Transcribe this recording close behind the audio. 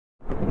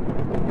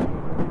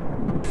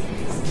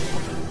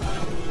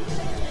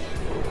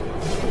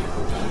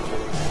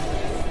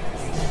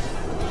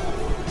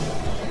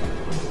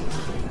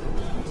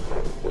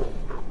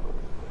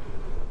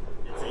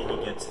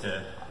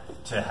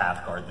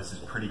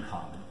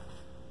common,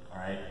 all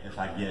right? If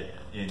I get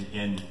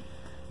in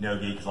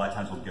no-gi, because a lot of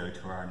times we'll go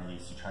to our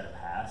knees to try to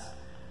pass.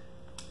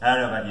 I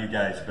don't know about you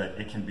guys, but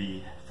it can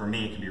be, for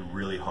me, it can be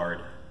really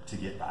hard to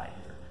get by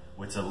here.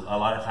 What's a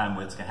lot of time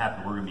what's gonna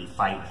happen, we're gonna be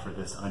fighting for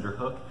this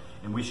underhook,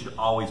 and we should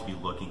always be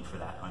looking for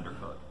that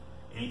underhook.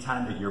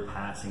 Anytime that you're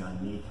passing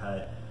on knee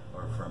cut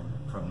or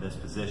from this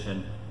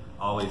position,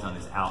 always on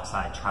this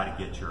outside, try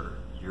to get your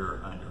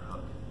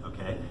underhook,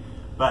 okay?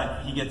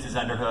 But he gets his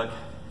underhook.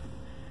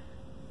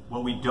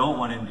 What we don't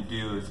want him to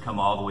do is come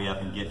all the way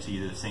up and get to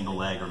either the single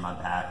leg or my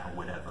back or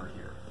whatever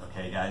here,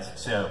 okay guys?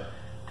 So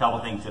a couple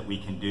things that we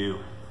can do.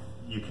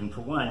 You can,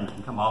 for one, you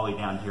can come all the way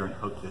down here and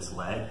hook this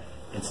leg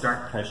and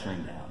start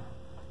pressuring down.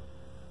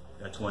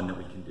 That's one that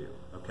we can do,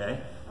 okay?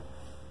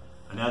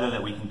 Another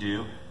that we can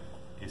do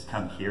is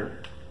come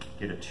here,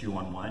 get a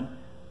 2-on-1,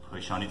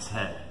 push on its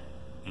head,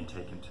 and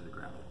take him to the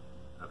ground,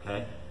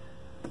 okay?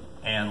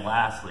 And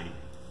lastly,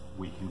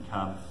 we can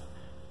come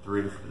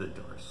through for the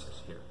dorsal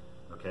here,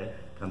 okay?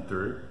 Come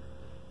through,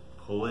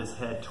 pull his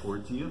head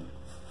towards you,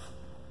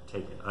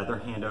 take the other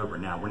hand over.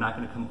 Now, we're not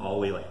gonna come all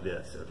the way like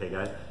this, okay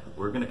guys?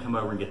 We're gonna come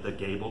over and get the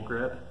gable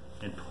grip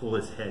and pull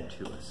his head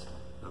to us,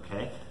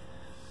 okay?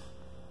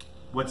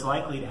 What's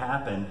likely to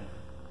happen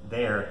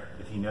there,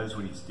 if he knows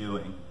what he's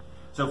doing,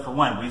 so for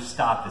one, we've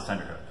stopped this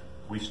underhook.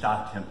 We've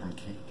stopped him from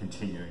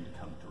continuing to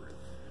come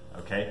through,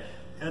 okay?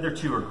 The other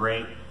two are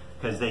great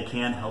because they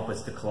can help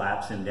us to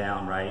collapse him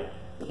down right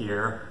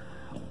here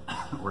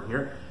or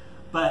here,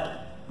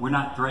 but we're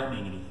not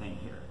threatening anything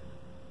here.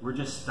 We're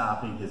just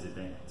stopping his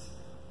advance.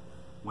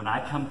 When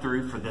I come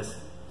through for this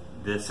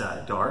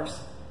darce,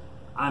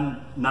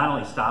 I'm not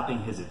only stopping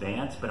his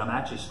advance, but I'm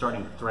actually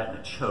starting to threaten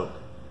a choke.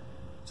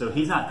 So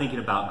he's not thinking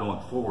about going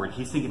forward,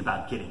 he's thinking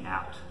about getting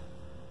out.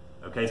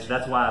 Okay, so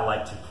that's why I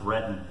like to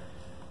threaten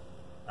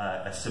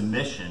a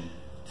submission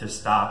to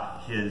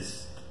stop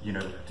his, you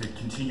know, to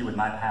continue with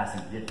my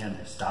passing, to get him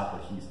to stop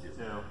what he's doing.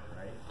 So,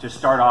 right? To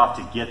start off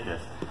to get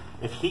this,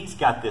 if he's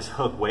got this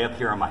hook way up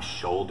here on my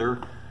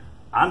shoulder,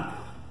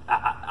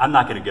 I'm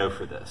not gonna go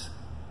for this.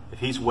 If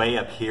he's way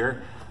up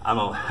here,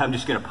 I'm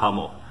just gonna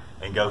pummel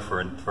and go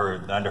for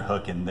the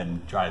underhook and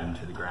then drive him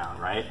to the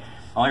ground, right?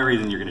 The only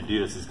reason you're gonna do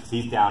this is because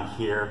he's down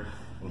here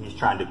and he's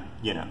trying to,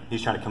 you know,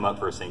 he's trying to come up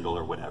for a single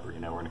or whatever, you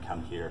know, we're gonna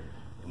come here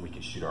and we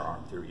can shoot our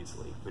arm through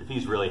easily. But if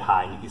he's really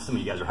high, and some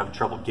of you guys are having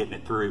trouble getting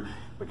it through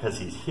because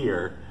he's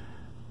here,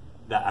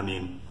 that, I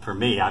mean, for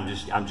me, I'm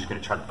just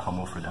gonna try to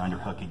pummel for the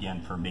underhook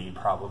again for me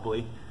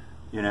probably,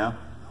 you know,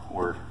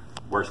 or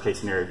worst case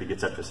scenario, if he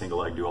gets up to a single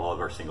leg, do all of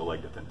our single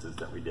leg defenses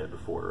that we did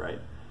before, right?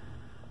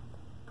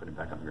 Put him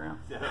back on the ground.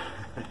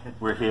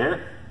 We're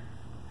here.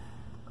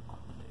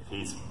 If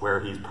he's where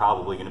he's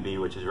probably gonna be,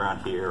 which is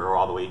around here or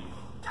all the way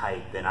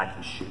tight, then I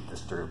can shoot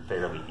this through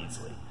fairly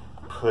easily.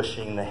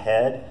 Pushing the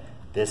head,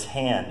 this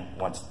hand,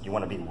 you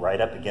wanna be right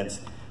up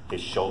against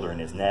his shoulder and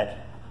his neck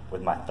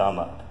with my thumb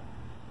up.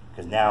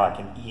 Because now I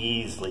can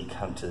easily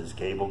come to this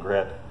gable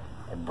grip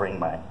and bring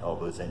my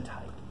elbows in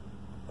tight.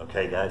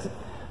 Okay, guys?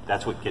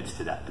 That's what gets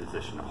to that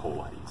position a whole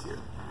lot easier.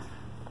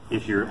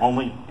 If you're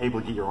only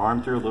able to get your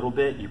arm through a little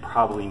bit, you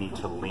probably need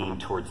to lean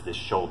towards this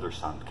shoulder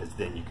some, because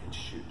then you can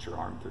shoot your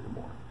arm through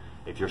more.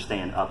 If you're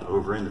staying up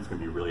over him, it's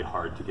gonna be really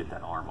hard to get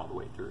that arm all the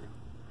way through.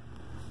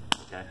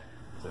 Okay,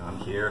 so I'm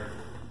here,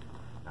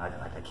 I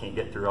can't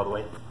get through all the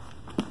way.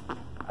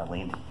 I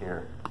lean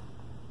here,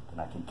 and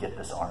I can get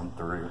this arm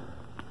through.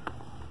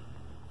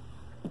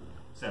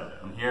 So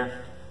I'm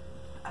here,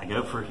 I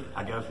go for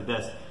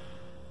this.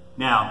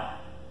 Now,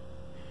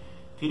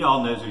 if he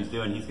all knows what he's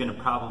doing, he's gonna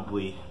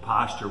probably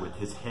posture with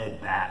his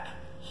head back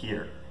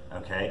here,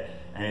 okay?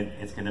 And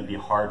it's gonna be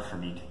hard for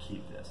me to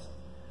keep this,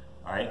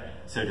 all right?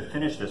 So to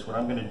finish this, what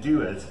I'm gonna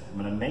do is, I'm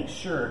gonna make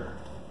sure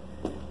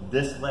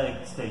this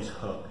leg stays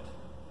hooked,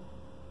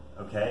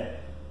 okay?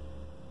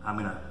 I'm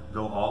gonna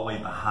go all the way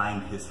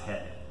behind his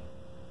head,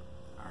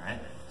 all right?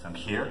 So I'm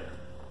here,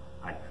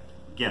 I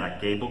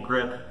gable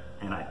grip,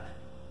 and I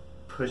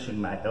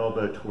pushing my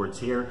elbow towards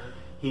here.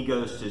 He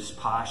goes to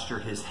posture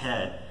his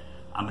head.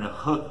 I'm gonna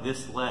hook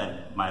this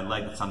leg, my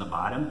leg that's on the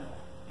bottom,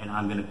 and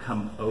I'm gonna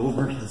come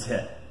over his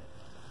head.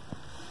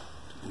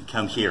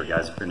 Come here,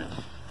 guys. We're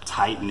gonna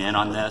tighten in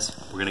on this.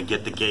 We're gonna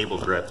get the gable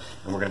grip,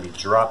 and we're gonna be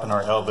dropping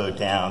our elbow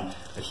down,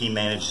 but he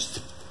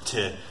managed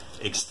to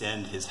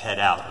extend his head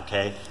out,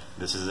 okay?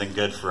 This isn't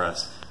good for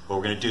us. What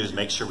we're gonna do is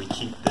make sure we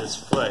keep this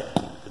foot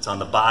that's on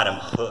the bottom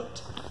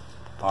hooked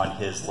on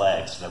his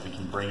leg so that we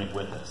can bring it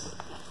with us.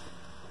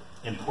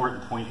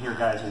 Important point here,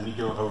 guys, when we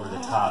go over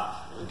the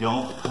top,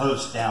 don't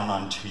post down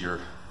onto your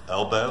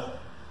elbow,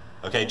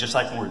 okay? Just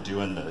like when we're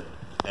doing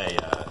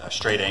a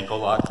straight ankle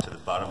lock to the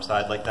bottom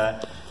side like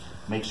that,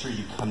 make sure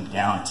you come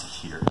down to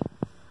here,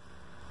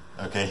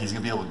 okay? He's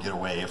gonna be able to get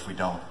away if we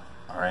don't,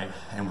 all right?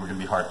 And we're gonna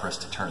be hard for us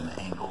to turn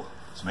the angle.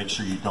 So make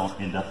sure you don't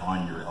end up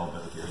on your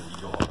elbow here and you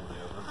go all the way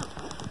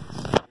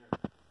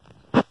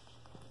over.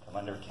 Come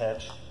under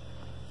catch,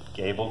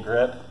 gable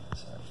grip.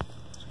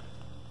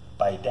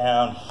 Bite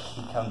down,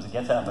 he comes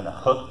against that. I'm gonna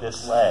hook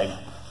this leg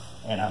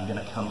and I'm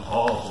gonna come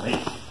all the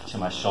way to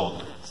my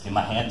shoulder. See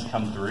my hands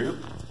come through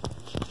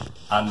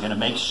I'm gonna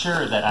make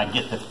sure that I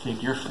get the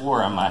figure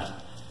 4 on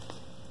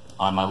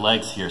my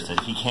legs here so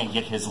that he can't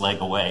get his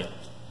leg away.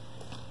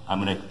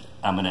 I'm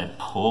gonna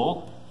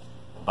pull,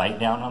 bite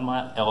down on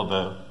my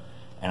elbow,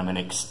 and I'm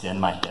gonna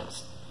extend my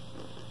hips.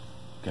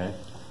 Okay?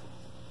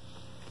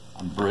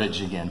 I'm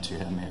bridging into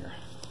him here.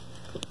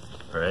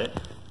 All right?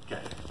 Okay,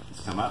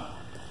 let's come up,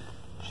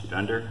 shoot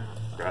under,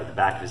 grab the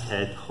back of his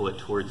head, pull it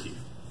towards you.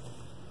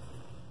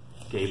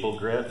 Gable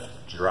grip,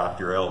 drop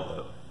your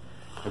elbow.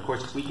 Of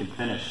course, if we can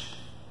finish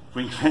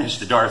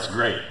the darts,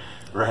 great,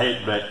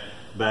 right?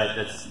 But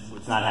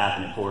it's not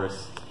happening for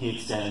us. He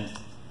extends.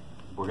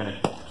 We're gonna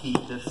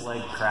keep this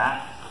leg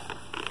cracked.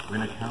 We're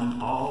gonna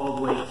come all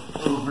the way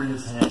over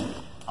his head,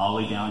 all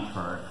the way down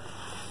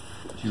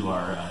to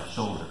our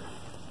shoulder.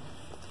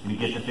 We're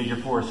gonna get the figure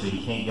 4 so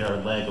he can't get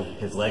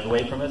his leg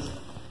away from us.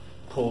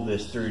 Pull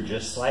this through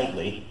just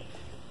slightly.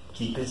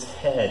 Keep his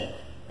head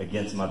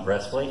against my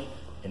breastplate,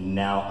 and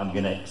now I'm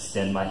gonna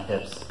extend my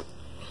hips.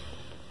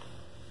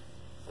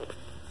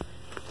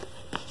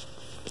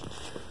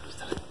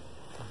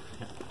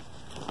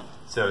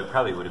 So it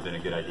probably would have been a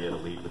good idea to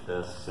lead with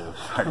this, so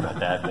sorry about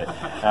that.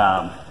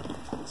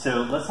 But,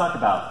 so let's talk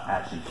about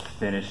actually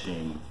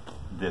finishing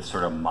this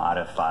sort of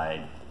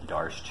modified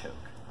Darce choke.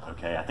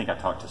 Okay, I think I've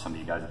talked to some of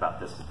you guys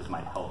about this, but this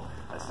might help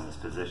us in this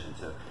position.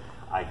 So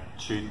I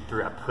shoot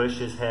through, I push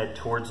his head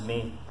towards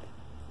me.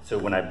 So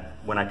when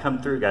I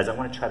come through, guys, I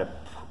want to try to,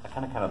 I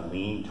kind of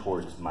lean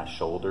towards my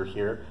shoulder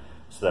here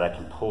so that I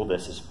can pull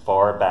this as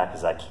far back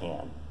as I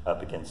can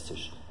up against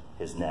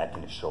his neck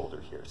and his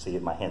shoulder here. See,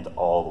 my hand's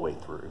all the way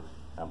through.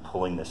 I'm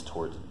pulling this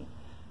towards me.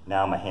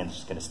 Now my hand's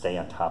just going to stay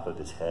on top of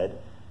his head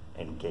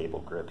and gable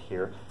grip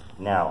here.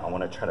 Now I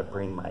want to try to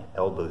bring my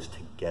elbows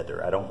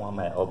together. I don't want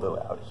my elbow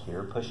out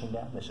here pushing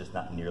down. It's just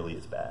not nearly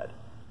as bad.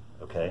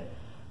 Okay?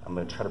 I'm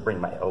going to try to bring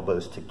my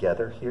elbows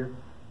together here.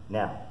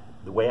 Now,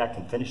 the way I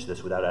can finish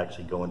this without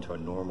actually going to a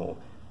normal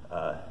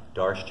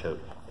Darce choke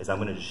is I'm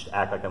going to just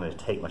act like I'm going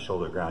to take my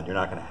shoulder to the ground. You're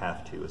not going to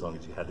have to as long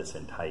as you have this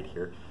in tight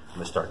here. I'm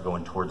going to start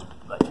going towards,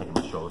 like taking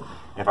my shoulder.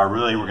 If I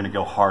really were going to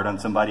go hard on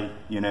somebody,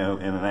 you know,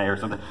 MMA or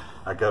something,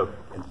 I go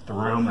and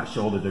throw my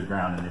shoulder to the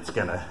ground, and it's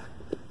going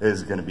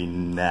to be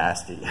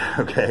nasty,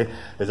 okay?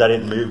 Because I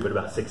didn't move but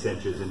about 6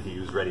 inches and he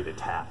was ready to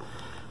tap.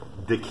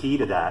 The key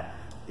to that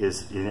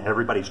is,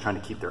 everybody's trying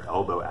to keep their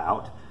elbow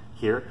out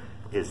here,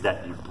 is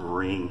that you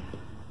bring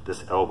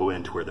this elbow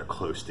in to where they're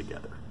close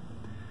together.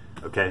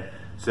 Okay,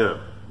 so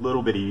a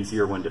little bit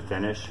easier one to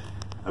finish.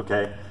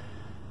 Okay,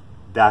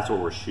 that's what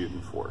we're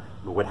shooting for.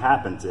 But what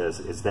happens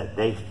is that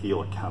they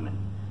feel it coming.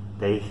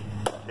 They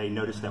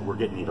notice that we're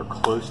getting either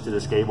close to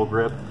this gable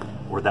grip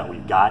or that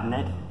we've gotten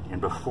it,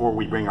 and before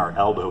we bring our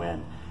elbow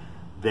in,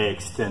 they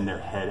extend their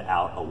head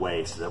out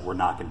away so that we're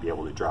not going to be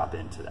able to drop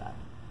into that.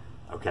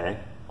 Okay,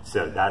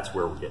 so that's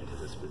where we're getting to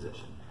this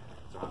position.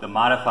 So the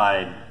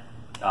modified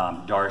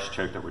Darce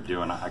choke that we're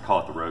doing, I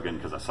call it the Rogan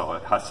because I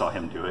saw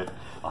him do it.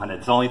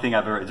 It's the only thing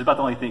it's about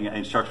the only thing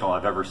instructional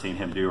I've ever seen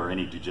him do, or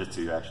any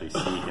jiu-jitsu actually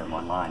see him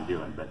online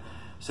doing. But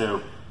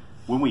so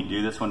when we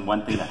do this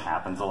one thing that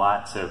happens a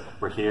lot, so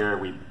we're here,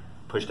 we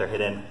push their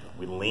head in,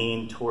 we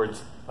lean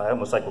towards,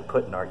 almost like we're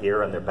putting our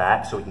ear on their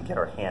back so we can get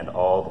our hand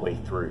all the way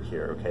through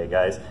here, okay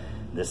guys?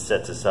 This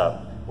sets us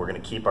up. We're gonna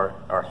keep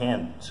our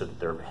hand so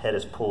that their head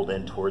is pulled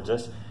in towards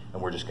us,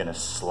 and we're just gonna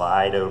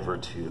slide over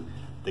to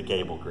the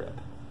gable grip.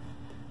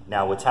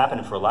 Now what's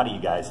happening for a lot of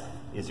you guys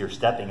is you're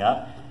stepping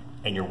up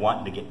and you're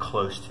wanting to get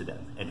close to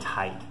them and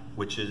tight,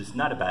 which is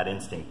not a bad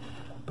instinct,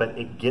 but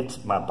it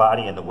gets my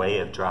body in the way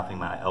of dropping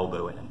my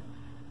elbow in.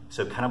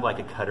 So kind of like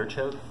a cutter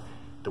choke,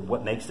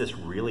 what makes this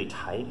really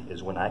tight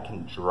is when I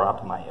can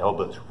drop my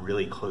elbows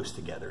really close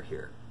together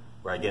here,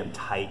 where I get them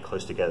tight,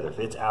 close together. If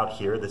it's out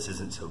here, this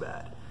isn't so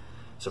bad.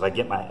 So if I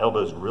get my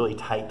elbows really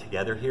tight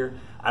together here,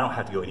 I don't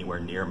have to go anywhere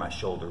near my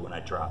shoulder when I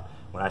drop.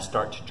 When I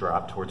start to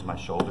drop towards my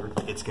shoulder,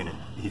 he's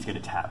gonna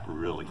tap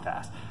really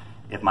fast.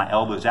 If my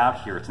elbow's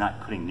out here, it's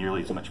not putting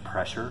nearly as much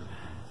pressure,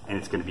 and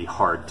it's gonna be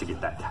hard to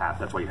get that tap.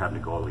 That's why you're having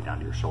to go all the way down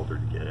to your shoulder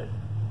to get it,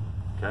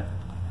 okay?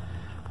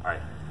 All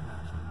right,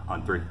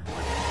 on 3.